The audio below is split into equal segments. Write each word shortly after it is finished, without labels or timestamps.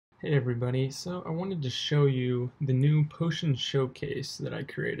Hey everybody, so I wanted to show you the new potion showcase that I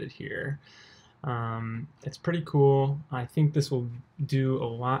created here. It's pretty cool. I think this will do a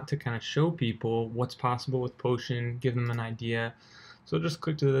lot to kind of show people what's possible with potion, give them an idea. So just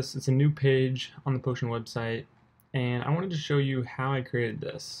click to this. It's a new page on the potion website, and I wanted to show you how I created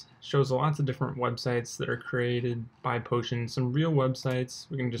this. It shows lots of different websites that are created by potion, some real websites.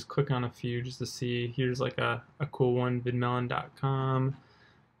 We can just click on a few just to see. Here's like a cool one, vidmelon.com.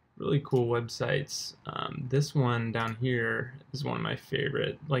 Really cool websites. This one down here is one of my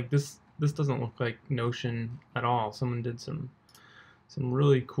favorite. Like this doesn't look like Notion at all. Someone did some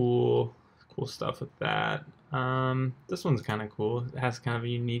really cool stuff with that. This one's kind of cool. It has kind of a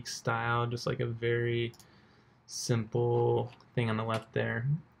unique style, just like a very simple thing on the left there.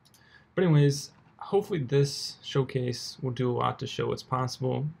 But anyways, hopefully this showcase will do a lot to show what's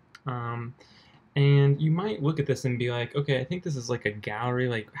possible. And you might look at this and be like, okay, I think this is like a gallery.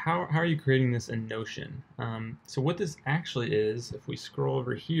 Like, how are you creating this in Notion? So what this actually is, if we scroll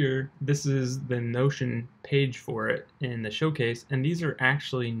over here, this is the Notion page for it in the showcase, and these are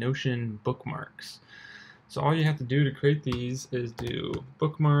actually Notion bookmarks. So all you have to do to create these is do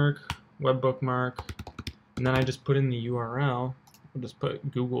bookmark, web bookmark, and then I just put in the URL. I'll just put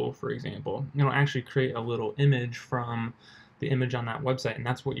Google, for example. It'll actually create a little image from the image on that website, and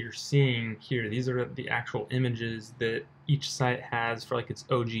that's what you're seeing here. These are the actual images that each site has for like its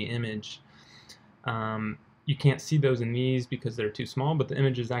OG image. You can't see those in these because they're too small, but the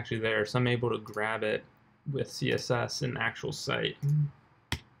image is actually there, so I'm able to grab it with CSS in the actual site.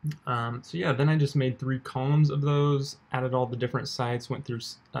 So yeah, then I just made 3 columns of those, added all the different sites, went through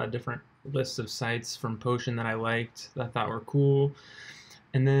different lists of sites from Potion that I liked, that I thought were cool.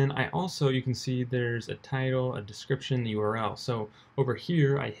 And then I also, you can see there's a title, a description, the URL. So over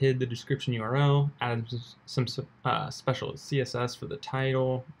here, I hid the description URL, added some special CSS for the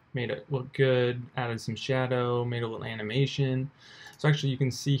title, made it look good, added some shadow, made a little animation. So actually you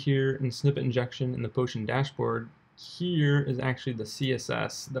can see here in snippet injection in the Potion dashboard, here is actually the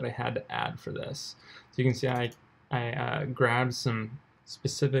CSS that I had to add for this. So you can see I grabbed some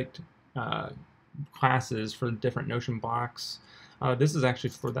specific classes for different Notion blocks. This is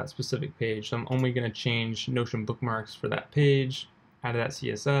actually for that specific page, so I'm only going to change Notion bookmarks for that page, add that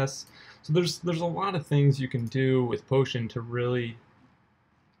CSS. So there's a lot of things you can do with Potion to really,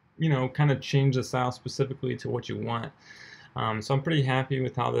 kind of change the style specifically to what you want. So I'm pretty happy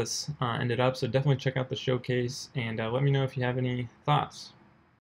with how this ended up, so definitely check out the showcase, and let me know if you have any thoughts.